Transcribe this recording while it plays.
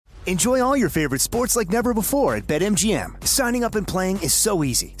Enjoy all your favorite sports like never before at BetMGM. Signing up and playing is so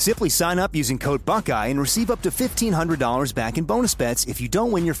easy. Simply sign up using code Buckeye and receive up to $1,500 back in bonus bets if you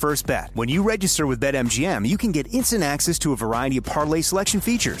don't win your first bet. When you register with BetMGM, you can get instant access to a variety of parlay selection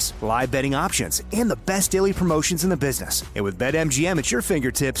features, live betting options, and the best daily promotions in the business. And with BetMGM at your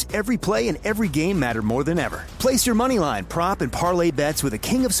fingertips, every play and every game matter more than ever. Place your moneyline, prop, and parlay bets with the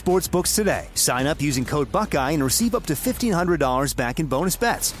king of sportsbooks today. Sign up using code Buckeye and receive up to $1,500 back in bonus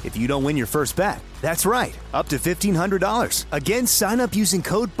bets if you don't win your first bet. That's right, up to $1,500. Again, sign up using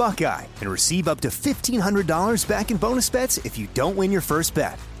code Buckeye and receive up to $1,500 back in bonus bets if you don't win your first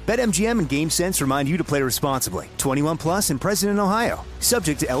bet. BetMGM and GameSense remind you to play responsibly. 21 plus and present in Ohio.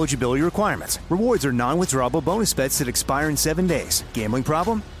 Subject to eligibility requirements. Rewards are non-withdrawable bonus bets that expire in 7 days. Gambling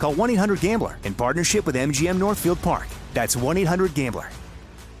problem? Call 1-800-GAMBLER in partnership with MGM Northfield Park. That's 1-800-GAMBLER.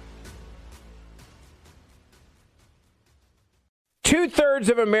 2/3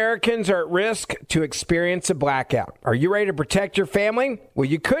 of Americans are at risk to experience a blackout. Are you ready to protect your family? Well,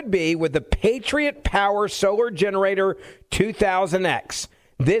 you could be with the Patriot Power Solar Generator 2000X.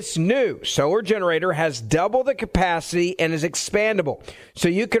 This new solar generator has double the capacity and is expandable, so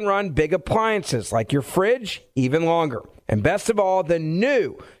you can run big appliances like your fridge even longer. And best of all, the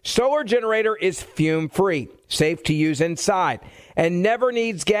new solar generator is fume-free, safe to use inside, and never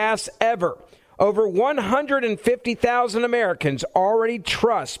needs gas ever. Over 150,000 Americans already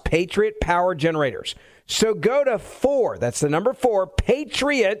trust Patriot Power Generators. So go to that's the number 4,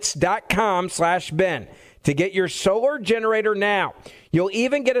 patriots.com/Ben to get your solar generator now. You'll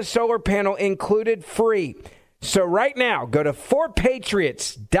even get a solar panel included free. So right now, go to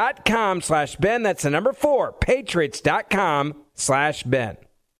 4patriots.com/Ben. That's the number 4, patriots.com/Ben.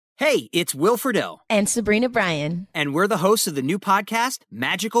 Hey, it's Will Friedle. And Sabrina Bryan. And we're the hosts of the new podcast,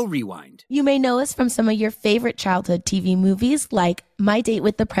 Magical Rewind. You may know us from some of your favorite childhood TV movies like My Date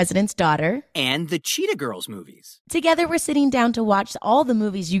with the President's Daughter. And the Cheetah Girls movies. Together, we're sitting down to watch all the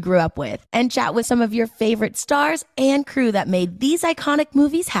movies you grew up with and chat with some of your favorite stars and crew that made these iconic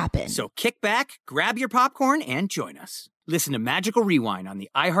movies happen. So kick back, grab your popcorn, and join us. Listen to Magical Rewind on the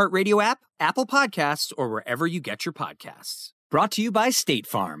iHeartRadio app, Apple Podcasts, or wherever you get your podcasts. Brought to you by State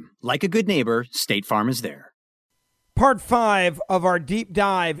Farm. Like a good neighbor, State Farm is there. Part 5 of our deep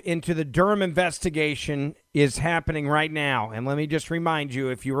dive into the Durham investigation is happening right now. And let me just remind you,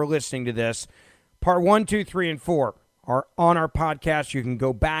 if you were listening to this, part 1, 2, 3, and 4 are on our podcast. You can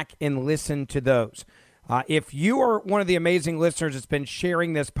go back and listen to those. If you are one of the amazing listeners that's been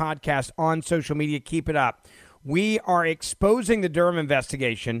sharing this podcast on social media, keep it up. We are exposing the Durham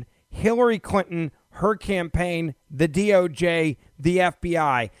investigation, Hillary Clinton, her campaign, the DOJ, the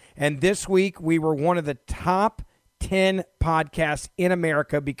FBI. And this week, we were one of the top 10 podcasts in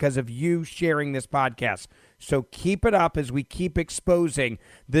America because of you sharing this podcast. So keep it up as we keep exposing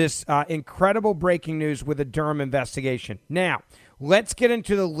this incredible breaking news with the Durham investigation. Now, let's get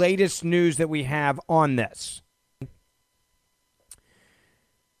into the latest news that we have on this.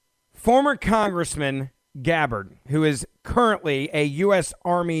 Former Congressman Gabbard, who is currently a U.S.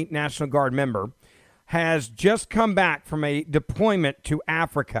 Army National Guard member, has just come back from a deployment to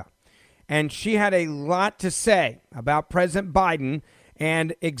Africa. And she had a lot to say about President Biden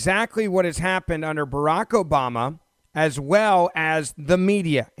and exactly what has happened under Barack Obama, as well as the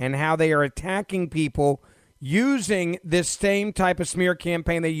media and how they are attacking people using this same type of smear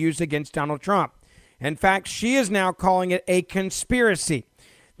campaign they used against Donald Trump. In fact, she is now calling it a conspiracy.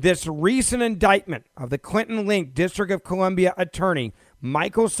 This recent indictment of the Clinton-linked District of Columbia attorney,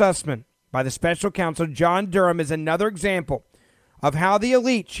 Michael Sussman, by the special counsel John Durham, is another example of how the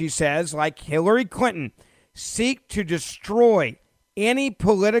elite, she says, like Hillary Clinton, seek to destroy any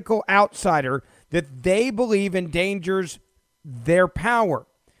political outsider that they believe endangers their power.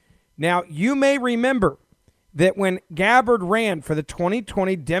 Now, you may remember that when Gabbard ran for the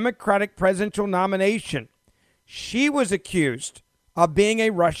 2020 Democratic presidential nomination, she was accused of being a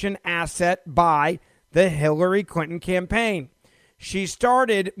Russian asset by the Hillary Clinton campaign. She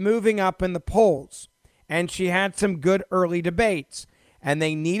started moving up in the polls, and she had some good early debates, and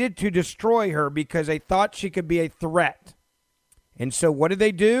they needed to destroy her because they thought she could be a threat. And so what did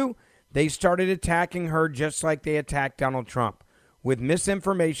they do? They started attacking her just like they attacked Donald Trump, with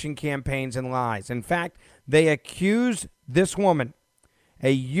misinformation campaigns and lies. In fact, they accused this woman,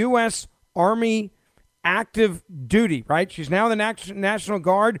 a U.S. Army active duty, right? She's now in the National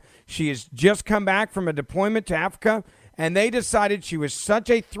Guard. She has just come back from a deployment to Africa, and they decided she was such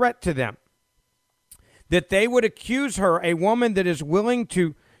a threat to them that they would accuse her, a woman that is willing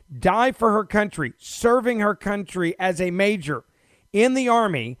to die for her country, serving her country as a major in the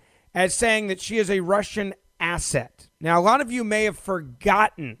Army, as saying that she is a Russian asset. Now, a lot of you may have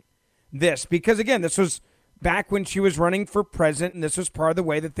forgotten this because, again, this was back when she was running for president, and this was part of the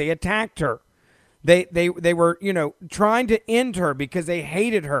way that they attacked her. They were, trying to end her because they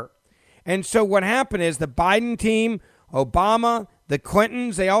hated her. And so what happened is the Biden team, Obama, the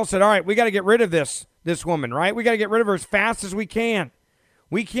Clintons, they all said, all right, we got to get rid of this woman, right? We got to get rid of her as fast as we can.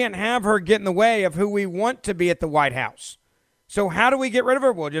 We can't have her get in the way of who we want to be at the White House. So how do we get rid of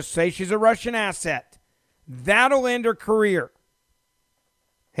her? We'll just say she's a Russian asset. That'll end her career.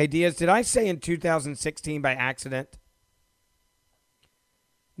 Hey, Diaz, did I say in 2016 by accident?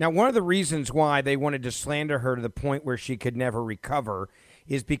 Now, one of the reasons why they wanted to slander her to the point where she could never recover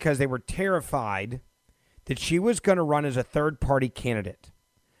is because they were terrified that she was going to run as a third-party candidate,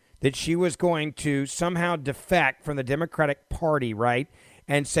 that she was going to somehow defect from the Democratic Party, right,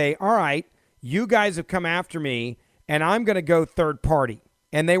 and say, all right, you guys have come after me, and I'm going to go third party.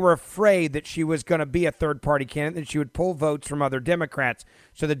 And they were afraid that she was going to be a third-party candidate, that she would pull votes from other Democrats.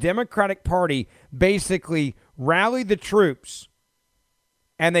 So the Democratic Party basically rallied the troops,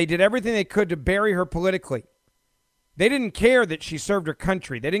 and they did everything they could to bury her politically. They didn't care that she served her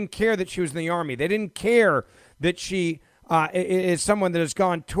country. They didn't care that she was in the Army. They didn't care that she is someone that has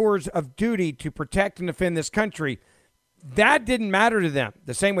gone tours of duty to protect and defend this country. That didn't matter to them.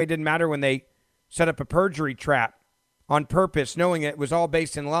 The same way it didn't matter when they set up a perjury trap on purpose, knowing it was all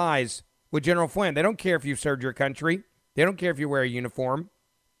based in lies with General Flynn. They don't care if you've served your country. They don't care if you wear a uniform.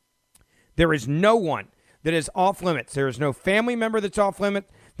 There is no one that is off limits. There is no family member that's off limit.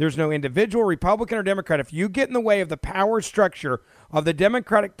 There's no individual, Republican or Democrat. If you get in the way of the power structure of the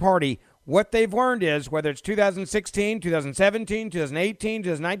Democratic Party, what they've learned is, whether it's 2016, 2017, 2018,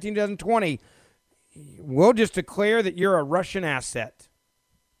 2019, 2020, we'll just declare that you're a Russian asset.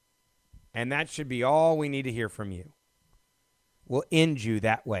 And that should be all we need to hear from you. We'll end you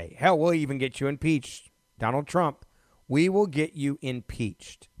that way. Hell, we'll even get you impeached. Donald Trump, we will get you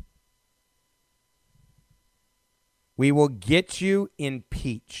impeached. We will get you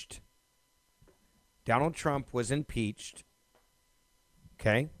impeached. Donald Trump was impeached.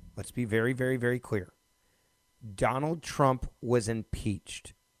 Okay? Let's be very, very, very clear. Donald Trump was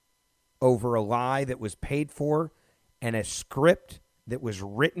impeached over a lie that was paid for and a script that was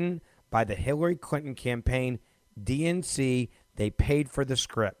written by the Hillary Clinton campaign, DNC. They paid for the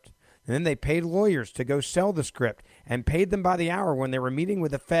script. And then they paid lawyers to go sell the script and paid them by the hour when they were meeting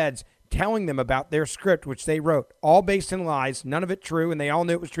with the feds, telling them about their script, which they wrote, all based in lies, none of it true, and they all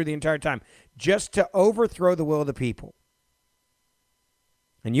knew it was true the entire time, just to overthrow the will of the people.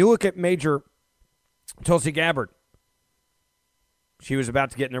 And you look at Major Tulsi Gabbard. She was about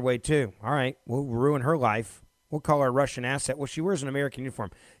to get in their way, too. All right, we'll ruin her life. We'll call her a Russian asset. Well, she wears an American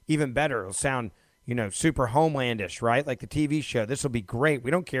uniform. Even better, it'll sound, super homelandish, right? Like the TV show. This will be great.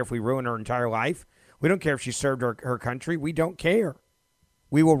 We don't care if we ruin her entire life. We don't care if she served her country. We don't care.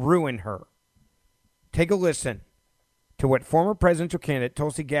 We will ruin her. Take a listen to what former presidential candidate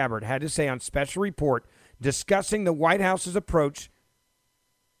Tulsi Gabbard had to say on Special Report discussing the White House's approach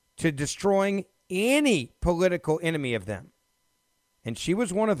to destroying any political enemy of them. And she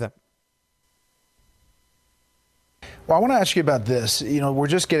was one of them. Well, I want to ask you about this. We're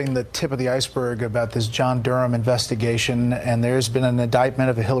just getting the tip of the iceberg about this John Durham investigation, and there's been an indictment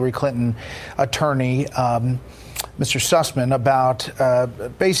of a Hillary Clinton attorney, Mr. Sussman, about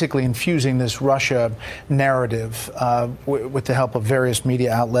basically infusing this Russia narrative with the help of various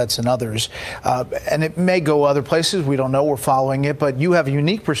media outlets and others. And it may go other places. We don't know. We're following it. But you have a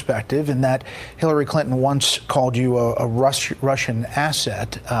unique perspective in that Hillary Clinton once called you a Russian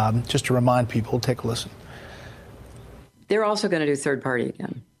asset. Just to remind people, take a listen. They're also going to do third party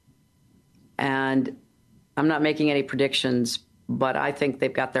again. And I'm not making any predictions, but I think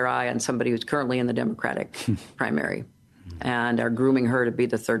they've got their eye on somebody who's currently in the Democratic primary and are grooming her to be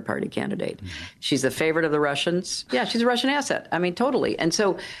the third party candidate. She's the favorite of the Russians. Yeah, she's a Russian asset. I mean, totally. And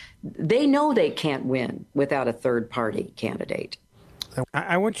so they know they can't win without a third party candidate.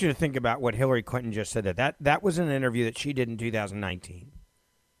 I want you to think about what Hillary Clinton just said. That was an interview that she did in 2019.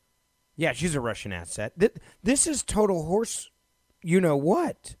 Yeah, she's a Russian asset. This is total horse,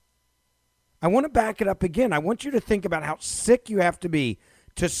 what? I want to back it up again. I want you to think about how sick you have to be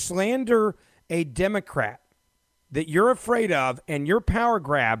to slander a Democrat that you're afraid of and your power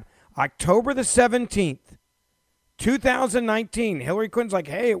grab. October the 17th, 2019, Hillary Clinton's like,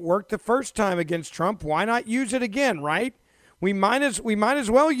 hey, it worked the first time against Trump. Why not use it again, right? We might as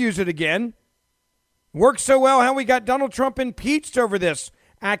well use it again. Worked so well how we got Donald Trump impeached over this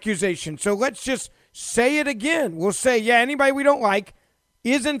accusation. So let's just say it again. We'll say, yeah, anybody we don't like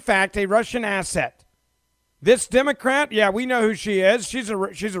is in fact a Russian asset. This Democrat, yeah, we know who she is. She's a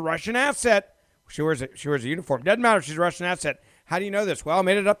Russian asset. She wears a uniform. Doesn't matter if she's a Russian asset. How do you know this? Well, I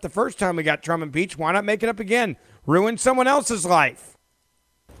made it up the first time we got Trump impeached. Why not make it up again? Ruin someone else's life.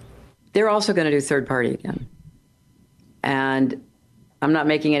 They're also going to do third party again. And I'm not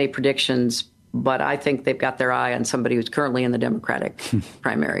making any predictions, but I think they've got their eye on somebody who's currently in the Democratic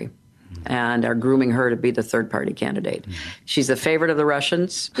primary and are grooming her to be the third party candidate. She's the favorite of the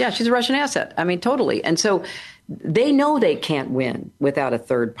Russians. Yeah, she's a Russian asset. I mean, totally. And so they know they can't win without a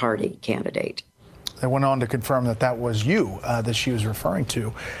third party candidate. They went on to confirm that that was you that she was referring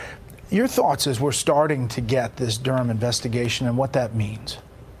to. Your thoughts as we're starting to get this Durham investigation and what that means?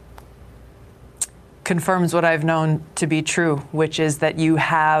 Confirms what I've known to be true, which is that you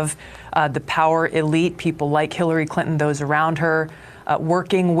have the power elite, people like Hillary Clinton, those around her,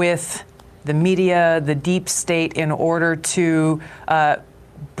 working with the media, the deep state in order to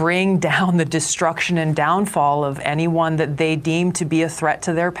bring down the destruction and downfall of anyone that they deem to be a threat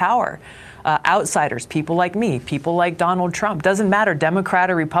to their power. Outsiders, people like me, people like Donald Trump, doesn't matter,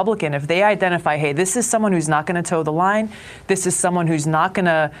 Democrat or Republican, if they identify, hey, this is someone who's not going to toe the line, this is someone who's not going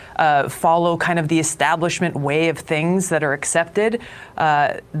to follow kind of the establishment way of things that are accepted,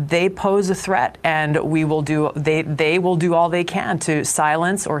 they pose a threat, and we will do, they will do all they can to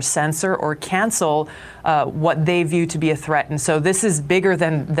silence or censor or cancel what they view to be a threat. And so this is bigger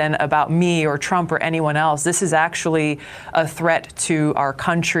than about me or Trump or anyone else. This is actually a threat to our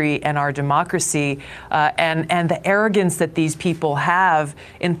country and our democracy, and the arrogance that these people have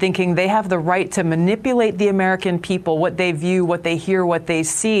in thinking they have the right to manipulate the American people, what they view, what they hear, what they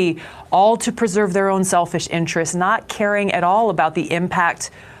see, all to preserve their own selfish interests, not caring at all about the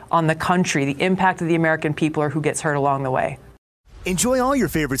impact on the country, the impact of the American people or who gets hurt along the way. Enjoy all your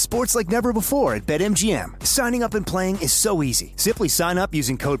favorite sports like never before at BetMGM. Signing up and playing is so easy. Simply sign up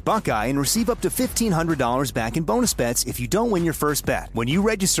using code Buckeye and receive up to $1,500 back in bonus bets if you don't win your first bet. When you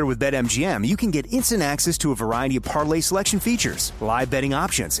register with BetMGM, you can get instant access to a variety of parlay selection features, live betting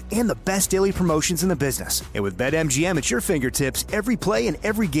options, and the best daily promotions in the business. And with BetMGM at your fingertips, every play and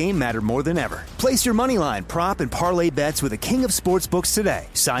every game matter more than ever. Place your moneyline, prop, and parlay bets with the king of sportsbooks today.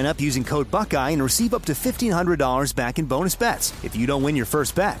 Sign up using code Buckeye and receive up to $1,500 back in bonus bets if you don't win your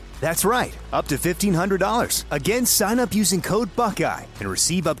first bet. That's right, up to $1,500. Again, sign up using code Buckeye and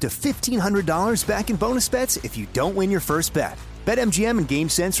receive up to $1,500 back in bonus bets if you don't win your first bet. BetMGM and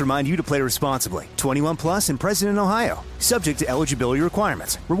GameSense remind you to play responsibly. 21 plus and present in Ohio. Subject to eligibility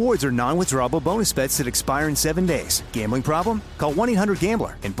requirements. Rewards are non-withdrawable bonus bets that expire in 7 days. Gambling problem? Call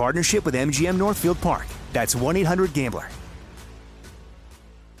 1-800-GAMBLER in partnership with MGM Northfield Park. That's 1-800-GAMBLER.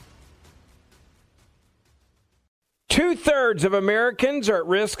 2/3 of Americans are at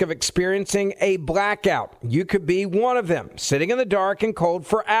risk of experiencing a blackout. You could be one of them, sitting in the dark and cold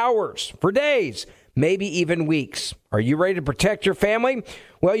for hours, for days, maybe even weeks. Are you ready to protect your family?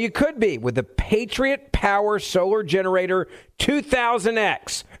 Well, you could be with the Patriot Power Solar Generator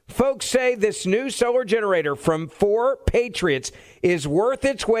 2000X. Folks say this new solar generator from 4 Patriots is worth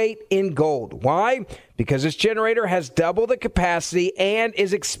its weight in gold. Why? Because this generator has double the capacity and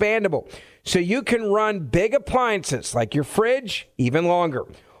is expandable. So you can run big appliances like your fridge even longer,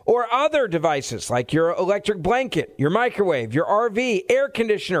 or other devices like your electric blanket, your microwave, your RV, air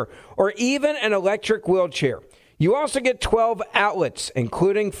conditioner, or even an electric wheelchair. You also get 12 outlets,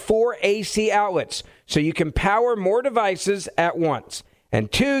 including 4 AC outlets, so you can power more devices at once,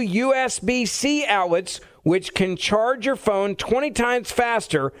 and 2 USB-C outlets, which can charge your phone 20 times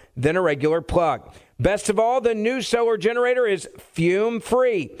faster than a regular plug. Best of all, the new solar generator is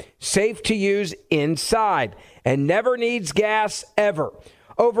fume-free, safe to use inside, and never needs gas ever.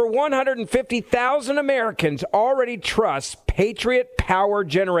 Over 150,000 Americans already trust Patriot Power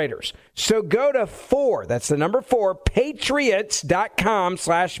Generators. So go to 4, that's the number 4,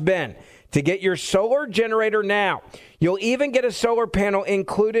 patriots.com/Ben to get your solar generator now. You'll even get a solar panel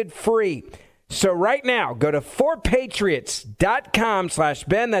included free. So right now, go to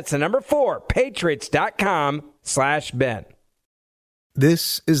 4patriots.com/Ben. That's the number 4, patriots.com/Ben.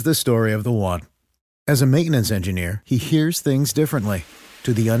 This is the story of the one. As a maintenance engineer, he hears things differently.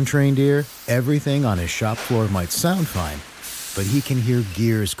 To the untrained ear, everything on his shop floor might sound fine, but he can hear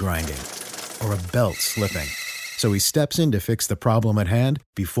gears grinding or a belt slipping. So he steps in to fix the problem at hand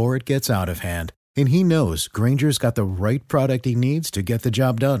before it gets out of hand. And he knows Grainger's got the right product he needs to get the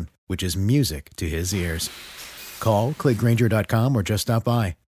job done, which is music to his ears. Call, click Grainger.com, or just stop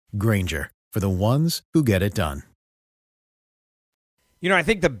by. Grainger, for the ones who get it done. You know, I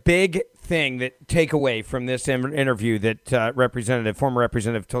think the big thing that take away from this interview that former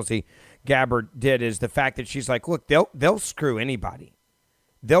Representative Tulsi Gabbard did is the fact that she's like, look, they'll screw anybody.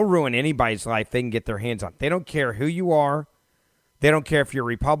 They'll ruin anybody's life they can get their hands on. They don't care who you are. They don't care if you're a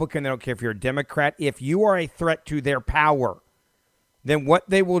Republican. They don't care if you're a Democrat. If you are a threat to their power, then what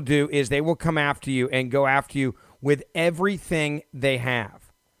they will do is they will come after you and go after you with everything they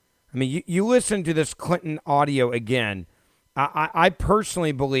have. I mean, you listen to this Clinton audio again. I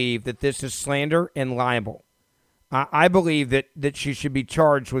personally believe that this is slander and libel. I believe that she should be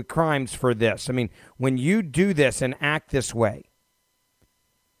charged with crimes for this. I mean, when you do this and act this way,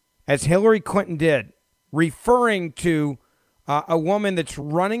 as Hillary Clinton did, referring to a woman that's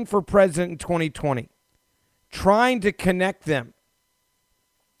running for president in 2020, trying to connect them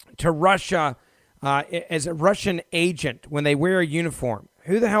to Russia as a Russian agent when they wear a uniform.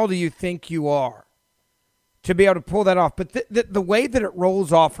 Who the hell do you think you are to be able to pull that off? But the way that it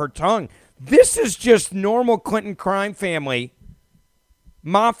rolls off her tongue, this is just normal Clinton crime family,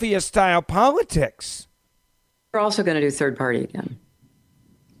 mafia-style politics. We're also going to do third party again.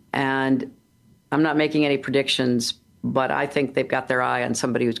 And I'm not making any predictions, but I think they've got their eye on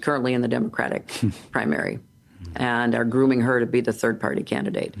somebody who's currently in the Democratic primary and are grooming her to be the third party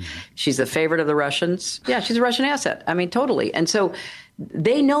candidate. She's the favorite of the Russians. Yeah, she's a Russian asset. I mean, totally. And so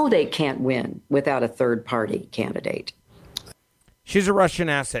they know they can't win without a third party candidate. She's a Russian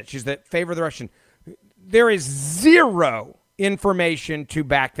asset. She's the favorite of the Russian. There is zero information to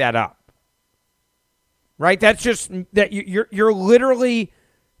back that up. Right? That's just that you're literally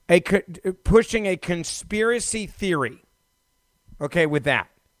pushing a conspiracy theory. Okay, with that.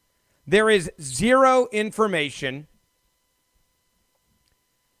 There is zero information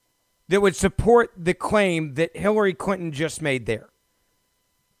that would support the claim that Hillary Clinton just made there.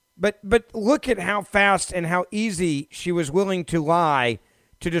 But look at how fast and how easy she was willing to lie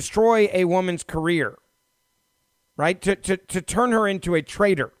to destroy a woman's career, right? To turn her into a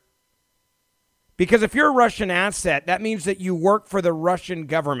traitor. Because if you're a Russian asset, that means that you work for the Russian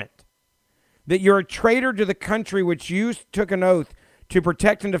government, that you're a traitor to the country which you took an oath to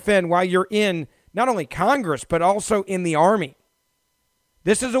protect and defend while you're in not only Congress, but also in the Army.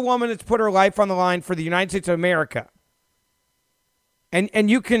 This is a woman that's put her life on the line for the United States of America.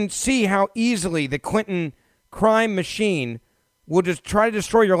 And you can see how easily the Clinton crime machine will just try to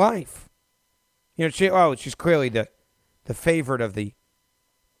destroy your life. You know, she's clearly the favorite of the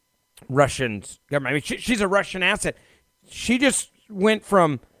Russians government. I mean, she's a Russian asset. She just went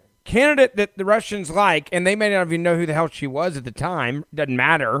from candidate that the Russians like, and they may not even know who the hell she was at the time. Doesn't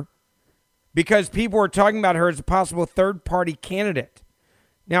matter. Because people were talking about her as a possible third-party candidate.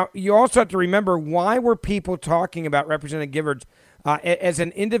 Now, you also have to remember, why were people talking about Representative Gabbard as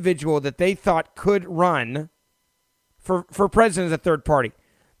an individual that they thought could run for president as a third party?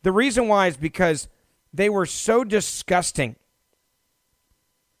 The reason why is because they were so disgusting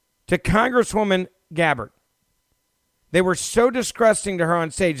to Congresswoman Gabbard. They were so disgusting to her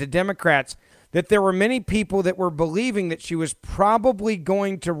on stage, the Democrats, that there were many people that were believing that she was probably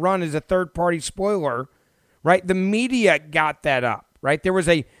going to run as a third-party spoiler, right? The media got that up, right? There was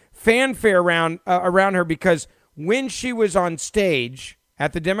a fanfare around her because when she was on stage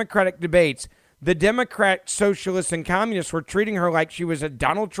at the Democratic debates, the Democrat socialists and communists were treating her like she was a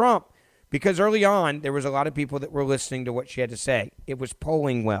Donald Trump because early on there was a lot of people that were listening to what she had to say. It was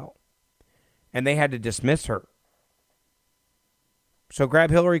polling well, and they had to dismiss her. So grab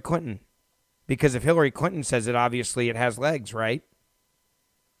Hillary Clinton, because if Hillary Clinton says it, obviously it has legs, right?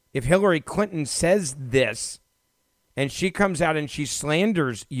 If Hillary Clinton says this and she comes out and she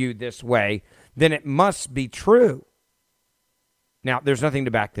slanders you this way, then it must be true. Now, there's nothing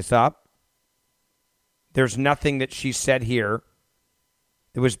to back this up. There's nothing that she said here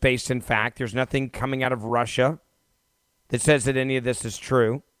that was based in fact. There's nothing coming out of Russia that says that any of this is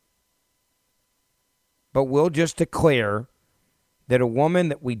true. But we'll just declare that a woman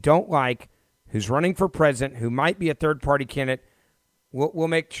that we don't like, who's running for president, who might be a third-party candidate, we'll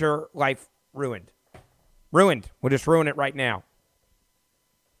make sure life ruined. Ruined. We'll just ruin it right now.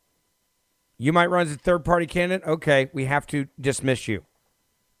 You might run as a third-party candidate. Okay, we have to dismiss you.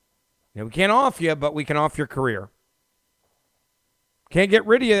 Now, we can't off you, but we can off your career. Can't get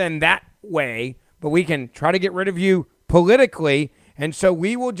rid of you in that way, but we can try to get rid of you politically, and so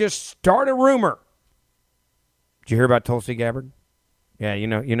we will just start a rumor. Did you hear about Tulsi Gabbard? Yeah, you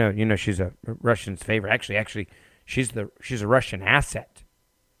know, she's a Russian's favorite. Actually, she's a Russian asset.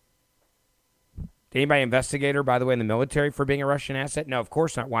 Did anybody investigate her, by the way, in the military for being a Russian asset? No, of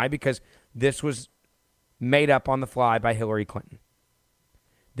course not. Why? Because this was made up on the fly by Hillary Clinton.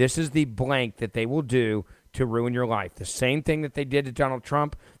 This is the blank that they will do to ruin your life. The same thing that they did to Donald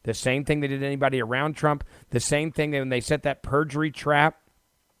Trump, the same thing they did to anybody around Trump, the same thing that when they set that perjury trap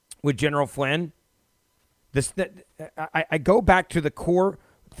with General Flynn. I go back to the core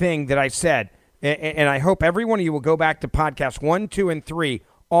thing that I said, and I hope every one of you will go back to podcasts 1, 2, and 3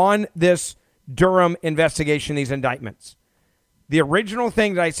 on this Durham investigation, these indictments. the original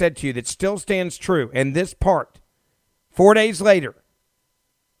thing that I said to you that still stands true, and this part, 4 days later,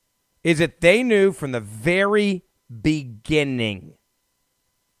 is that they knew from the very beginning,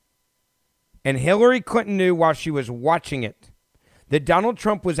 and Hillary Clinton knew while she was watching it, that Donald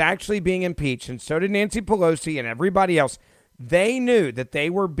Trump was actually being impeached, and so did Nancy Pelosi and everybody else. They knew that they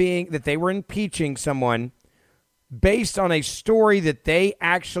were impeaching someone based on a story that they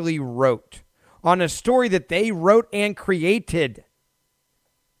actually wrote, on a story that they wrote and created,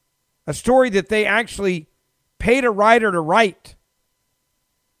 a story that they actually paid a writer to write.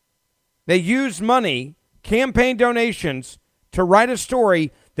 They used money, campaign donations, to write a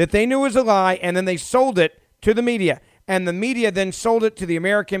story that they knew was a lie, and then they sold it to the media, and the media then sold it to the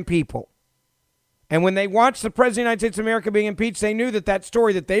American people. And when they watched the President of the United States of America being impeached, they knew that that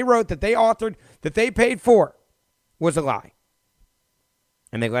story that they wrote, that they authored, that they paid for was a lie.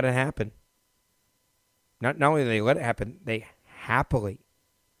 And they let it happen. Not only did they let it happen, they happily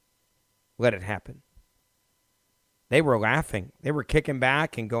let it happen. They were laughing. They were kicking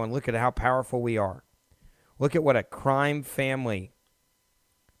back and going, look at how powerful we are. Look at what a crime family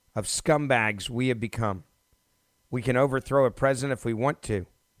of scumbags we have become. We can overthrow a president if we want to.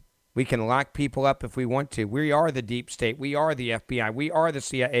 We can lock people up if we want to. We are the deep state. We are the FBI. We are the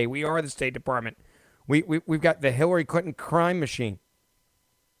CIA. We are the State Department. We've got the Hillary Clinton crime machine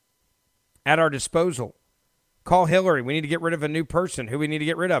at our disposal. Call Hillary. We need to get rid of a new person. Who we need to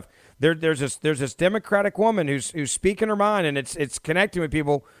get rid of? There's this Democratic woman who's speaking her mind, and it's connecting with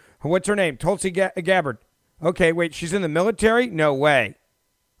people. What's her name? Tulsi Gabbard. Okay, wait, she's in the military? No way.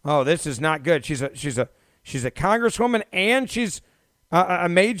 Oh, this is not good. She's a congresswoman, and she's a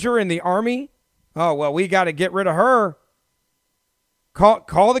major in the Army. Oh, well, we got to get rid of her.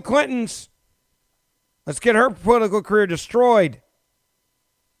 Call the Clintons. Let's get her political career destroyed.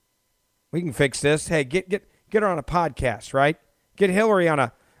 We can fix this. Hey, get her on a podcast, right? Get Hillary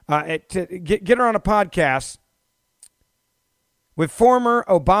on get her on a podcast with former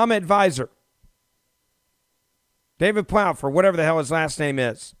Obama advisor David Plouffe, for whatever the hell his last name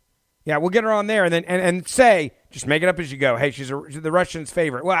is. Yeah, we'll get her on there and then and say, just make it up as you go. Hey, she's the Russians'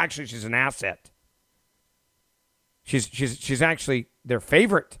 favorite. Well, actually, she's an asset. She's actually their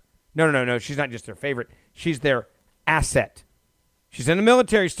favorite. No. She's not just their favorite. She's their asset. She's in the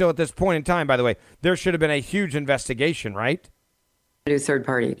military still at this point in time, by the way. There should have been a huge investigation, right? Do third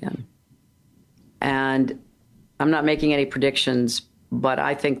party again. And I'm not making any predictions, but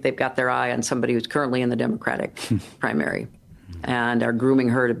I think they've got their eye on somebody who's currently in the Democratic primary and are grooming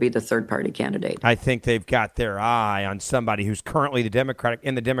her to be the third party candidate. I think they've got their eye on somebody who's currently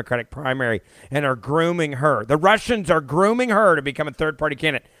in the Democratic primary and are grooming her. The Russians are grooming her to become a third party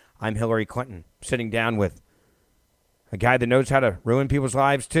candidate. I'm Hillary Clinton, sitting down with a guy that knows how to ruin people's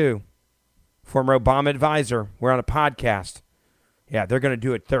lives too. Former Obama advisor. We're on a podcast. Yeah, they're going to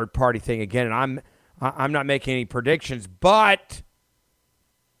do a third-party thing again, and I'm not making any predictions, but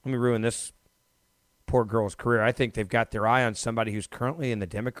let me ruin this poor girl's career. I think they've got their eye on somebody who's currently in the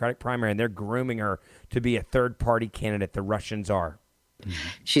Democratic primary, and they're grooming her to be a third-party candidate. The Russians are.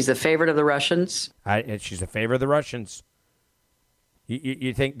 She's the favorite of the Russians? She's a favorite of the Russians.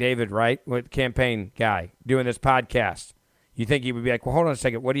 You think David, right, with campaign guy doing this podcast, you think he would be like, well, hold on a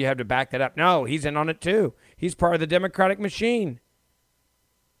second, what do you have to back that up? No, he's in on it too. He's part of the Democratic machine.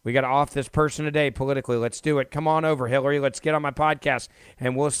 We got to off this person today politically. Let's do it. Come on over, Hillary. Let's get on my podcast.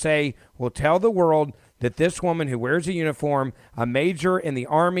 And we'll tell the world that this woman who wears a uniform, a major in the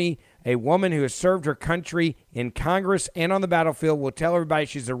Army, a woman who has served her country in Congress and on the battlefield, will tell everybody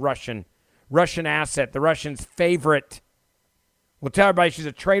she's a Russian asset, the Russians' favorite. We'll tell everybody she's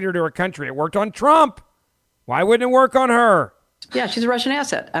a traitor to her country. It worked on Trump. Why wouldn't it work on her? Yeah, she's a Russian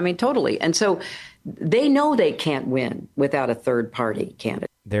asset. I mean, totally. And so they know they can't win without a third-party candidate.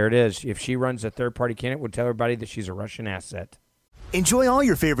 There it is. If she runs a third-party candidate, we'll tell everybody that she's a Russian asset. Enjoy all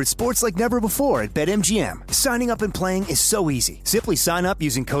your favorite sports like never before at BetMGM. Signing up and playing is so easy. Simply sign up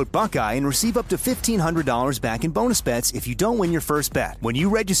using code Buckeye and receive up to $1,500 back in bonus bets if you don't win your first bet. When you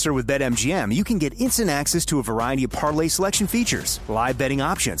register with BetMGM, you can get instant access to a variety of parlay selection features, live betting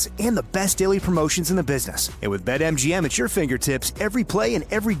options, and the best daily promotions in the business. And with BetMGM at your fingertips, every play and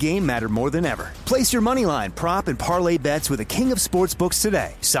every game matter more than ever. Place your moneyline, prop, and parlay bets with the king of sportsbooks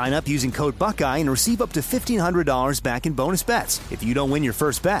today. Sign up using code Buckeye and receive up to $1,500 back in bonus bets if you don't win your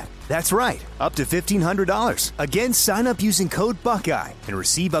first bet. That's right, up to $1,500. Again, sign up using code Buckeye and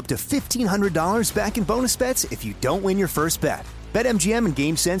receive up to $1,500 back in bonus bets if you don't win your first bet. BetMGM and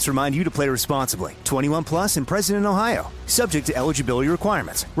GameSense remind you to play responsibly. 21 plus and present in Ohio. Subject to eligibility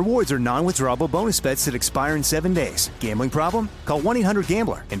requirements. Rewards are non-withdrawable bonus bets that expire in 7 days. Gambling problem? Call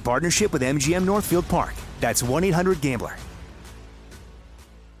 1-800-GAMBLER in partnership with MGM Northfield Park. That's 1-800-GAMBLER.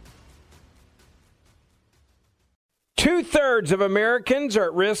 2/3 of Americans are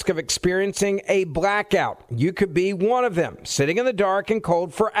at risk of experiencing a blackout. You could be one of them, sitting in the dark and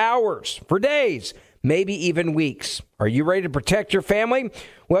cold for hours, for days, maybe even weeks. Are you ready to protect your family?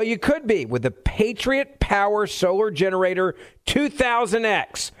 Well, you could be with the Patriot Power Solar Generator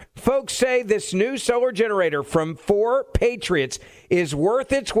 2000X. Folks say this new solar generator from 4 Patriots is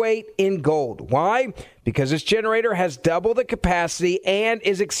worth its weight in gold. Why? Because this generator has double the capacity and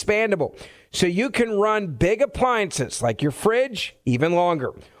is expandable. So you can run big appliances like your fridge even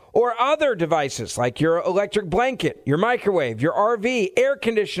longer, or other devices like your electric blanket, your microwave, your RV, air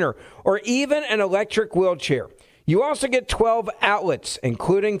conditioner, or even an electric wheelchair. You also get 12 outlets,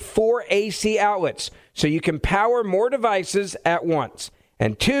 including 4 AC outlets, so you can power more devices at once,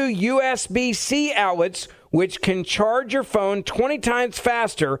 and 2 USB-C outlets, which can charge your phone 20 times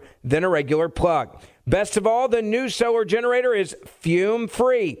faster than a regular plug. Best of all, the new solar generator is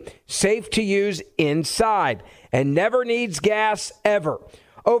fume-free, safe to use inside, and never needs gas ever.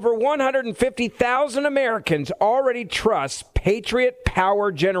 Over 150,000 Americans already trust Patriot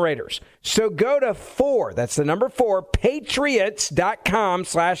Power Generators. So go to 4, that's the number 4,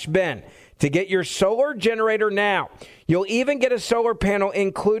 patriots.com/Ben to get your solar generator now. You'll even get a solar panel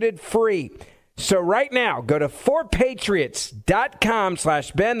included free. So right now, go to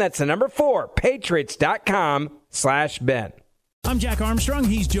 4patriots.com/Ben. That's the number 4, patriots.com/Ben. I'm Jack Armstrong.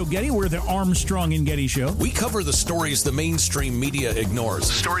 He's Joe Getty. We're the Armstrong and Getty Show. We cover the stories the mainstream media ignores.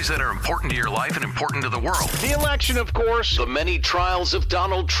 The stories that are important to your life and important to the world. The election, of course. The many trials of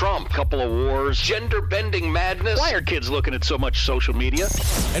Donald Trump. Couple of wars. Gender-bending madness. Why are kids looking at so much social media?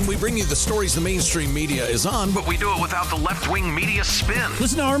 And we bring you the stories the mainstream media is on, but we do it without the left-wing media spin.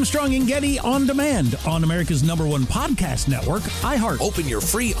 Listen to Armstrong and Getty on demand on America's #1 podcast network, iHeart. Open your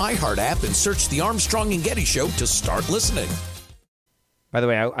free iHeart app and search the Armstrong and Getty Show to start listening. By the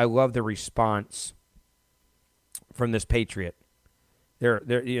way, I love the response from this patriot.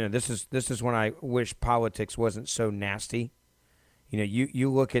 This is when I wish politics wasn't so nasty. You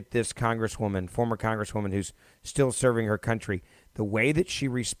look at this congresswoman, former congresswoman who's still serving her country. The way that she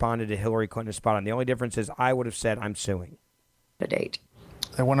responded to Hillary Clinton is spot on. The only difference is I would have said I'm suing. The date.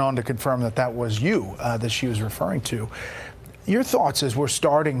 They went on to confirm that that was you that she was referring to. Your thoughts as we're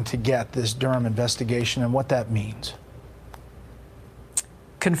starting to get this Durham investigation and what that means?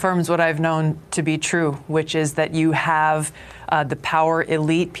 Confirms what I've known to be true, which is that you have the power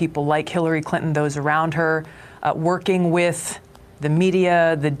elite, people like Hillary Clinton, those around her, working with the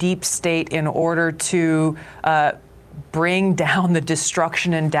media, the deep state, in order to bring down the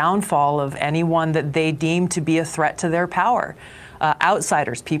destruction and downfall of anyone that they deem to be a threat to their power.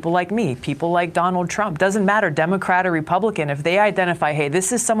 Outsiders, people like me, people like Donald Trump, doesn't matter, Democrat or Republican, if they identify, hey,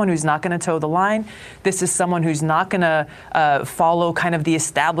 this is someone who's not going to toe the line, this is someone who's not going to follow kind of the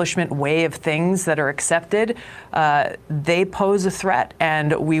establishment way of things that are accepted, they pose a threat, and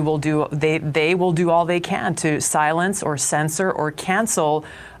they will do all they can to silence or censor or cancel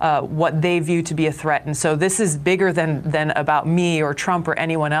what they view to be a threat. And so this is bigger than about me or Trump or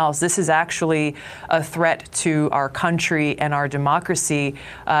anyone else. This is actually a threat to our country and our democracy,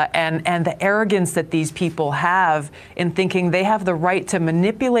 and the arrogance that these people have in thinking they have the right to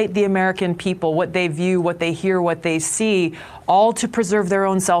manipulate the American people, what they view, what they hear, what they see, all to preserve their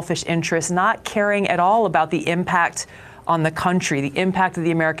own selfish interests, not caring at all about the impact on the country, the impact of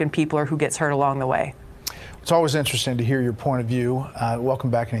the American people, or who gets hurt along the way. It's always interesting to hear your point of view. Welcome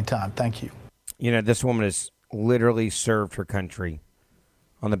back anytime. Thank you. This woman has literally served her country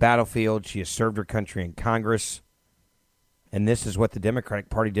on the battlefield. She has served her country in Congress. And this is what the Democratic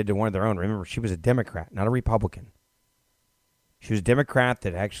Party did to one of their own. Remember, she was a Democrat, not a Republican. She was a Democrat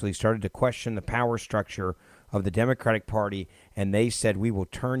that actually started to question the power structure of the Democratic Party, and they said, we will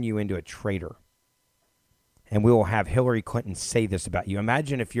turn you into a traitor. And we will have Hillary Clinton say this about you.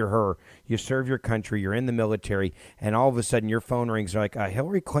 Imagine if you're her, you serve your country, you're in the military, and all of a sudden your phone rings like,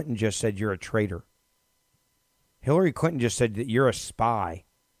 Hillary Clinton just said you're a traitor. Hillary Clinton just said that you're a spy.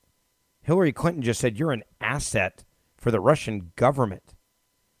 Hillary Clinton just said you're an asset for the Russian government.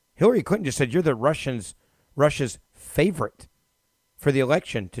 Hillary Clinton just said you're the Russia's favorite for the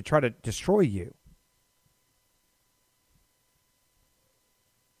election to try to destroy you.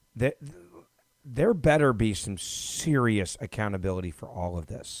 There better be some serious accountability for all of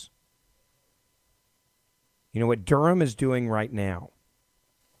this. What Durham is doing right now,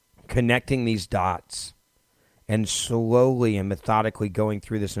 connecting these dots and slowly and methodically going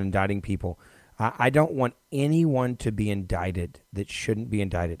through this and indicting people. I don't want anyone to be indicted that shouldn't be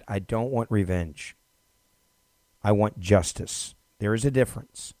indicted. I don't want revenge. I want justice. There is a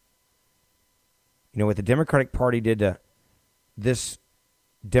difference. What the Democratic Party did to this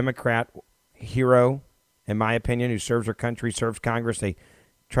Democrat hero in my opinion, who serves her country, serves Congress. They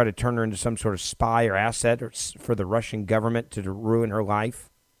try to turn her into some sort of spy or asset for the Russian government to ruin her life,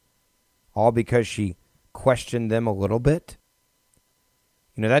 all because she questioned them a little bit.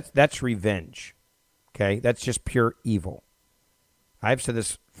 You know, that's revenge, okay? That's just pure evil. I've said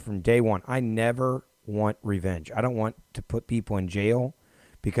this from day one. I never want revenge. I don't want to put people in jail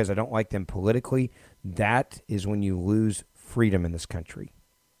because I don't like them politically. That is when you lose freedom in this country.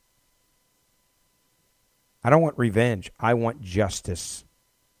 I don't want revenge. I want justice.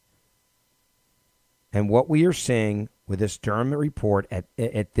 And what we are seeing with this Durham report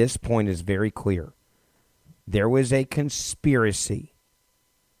at this point is very clear. There was a conspiracy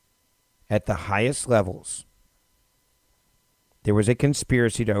at the highest levels. There was a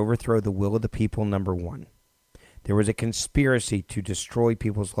conspiracy to overthrow the will of the people, number one. There was a conspiracy to destroy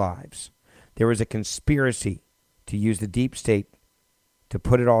people's lives. There was a conspiracy to use the deep state to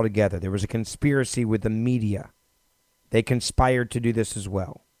put it all together. There was a conspiracy with the media. They conspired to do this as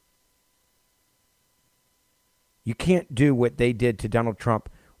well. You can't do what they did to Donald Trump,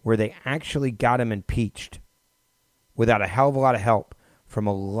 where they actually got him impeached without a hell of a lot of help from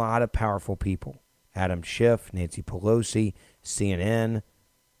a lot of powerful people. Adam Schiff, Nancy Pelosi, CNN,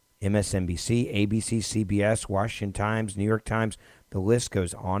 MSNBC, ABC, CBS, Washington Times, New York Times. The list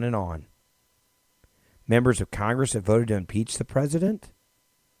goes on and on. Members of Congress have voted to impeach the president.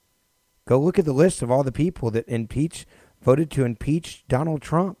 Go look at the list of all the people that voted to impeach Donald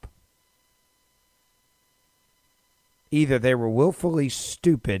Trump. Either they were willfully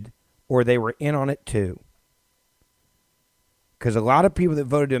stupid or they were in on it too. Because a lot of people that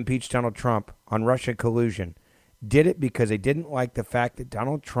voted to impeach Donald Trump on Russia collusion did it because they didn't like the fact that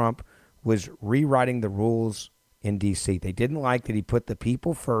Donald Trump was rewriting the rules in D.C. They didn't like that he put the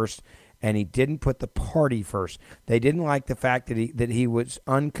people first and he didn't put the party first. They didn't like the fact that he was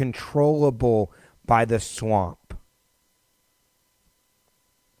uncontrollable by the swamp.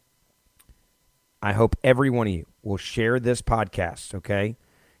 I hope every one of you will share this podcast, okay?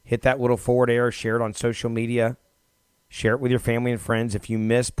 Hit that little forward arrow, share it on social media. Share it with your family and friends. If you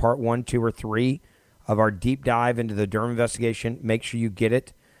missed part 1, 2, or 3 of our deep dive into the Durham investigation, make sure you get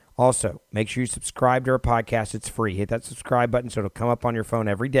it. Also, make sure you subscribe to our podcast. It's free. Hit that subscribe button so it'll come up on your phone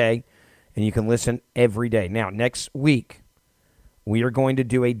every day, and you can listen every day. Now, next week, we are going to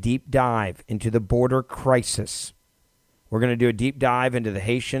do a deep dive into the border crisis. We're going to do a deep dive into the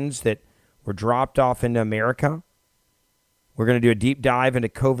Haitians that were dropped off into America. We're going to do a deep dive into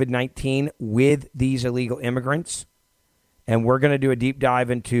COVID-19 with these illegal immigrants. And we're going to do a deep dive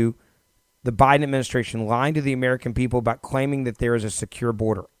into the Biden administration lying to the American people about claiming that there is a secure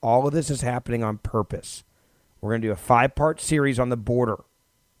border. All of this is happening on purpose. We're going to do a 5-part series on the border,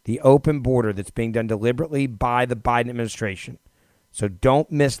 the open border that's being done deliberately by the Biden administration. So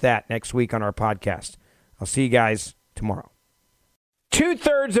don't miss that next week on our podcast. I'll see you guys tomorrow.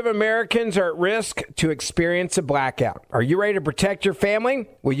 2/3 of Americans are at risk to experience a blackout. Are you ready to protect your family?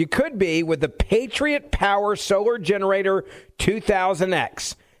 Well, you could be with the Patriot Power Solar Generator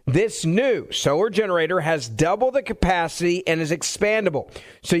 2000X. This new solar generator has double the capacity and is expandable,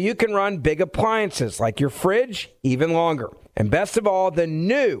 so you can run big appliances like your fridge even longer. And best of all, the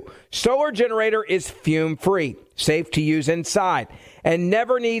new solar generator is fume-free, safe to use inside, and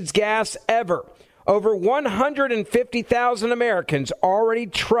never needs gas ever. Over 150,000 Americans already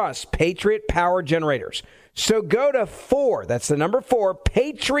trust Patriot Power Generators. So go to 4, that's the number 4,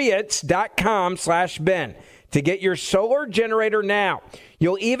 patriots.com/Ben to get your solar generator now.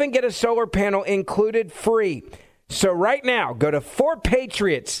 You'll even get a solar panel included free. So right now, go to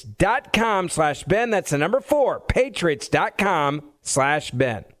 4patriots.com/Ben. That's the number 4,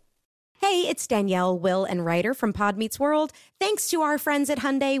 patriots.com/Ben. Hey, it's Danielle, Will, and Ryder from Pod Meets World. Thanks to our friends at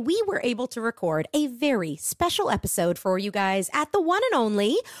Hyundai, we were able to record a very special episode for you guys at the one and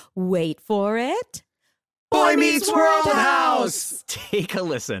only, wait for it, Boy Meets World House! Take a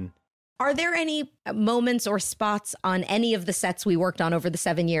listen. Are there any moments or spots on any of the sets we worked on over the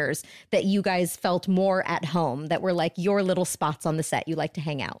 7 years that you guys felt more at home, that were like your little spots on the set you like to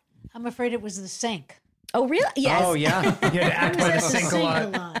hang out? I'm afraid it was the sink. Oh, really? Yes. Oh, yeah. You had to act by the sink a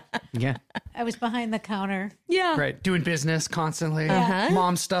lot. Yeah. I was behind the counter. Yeah. Right. Doing business constantly. Uh-huh.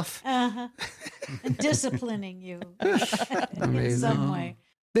 Mom stuff. Uh-huh. And disciplining you in Amazing. some way.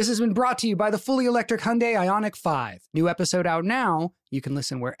 This has been brought to you by the fully electric Hyundai Ioniq 5. New episode out now. You can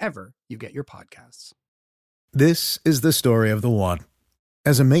listen wherever you get your podcasts. This is the story of the one.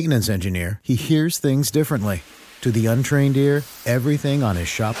 As a maintenance engineer, he hears things differently. To the untrained ear, everything on his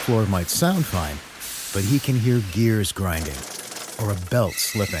shop floor might sound fine, but he can hear gears grinding or a belt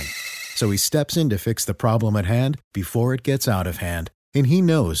slipping. So he steps in to fix the problem at hand before it gets out of hand. And he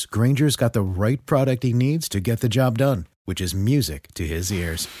knows Granger's got the right product he needs to get the job done, which is music to his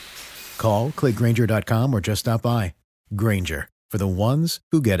ears. Call, click Granger.com, or just stop by. Granger, for the ones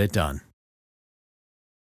who get it done.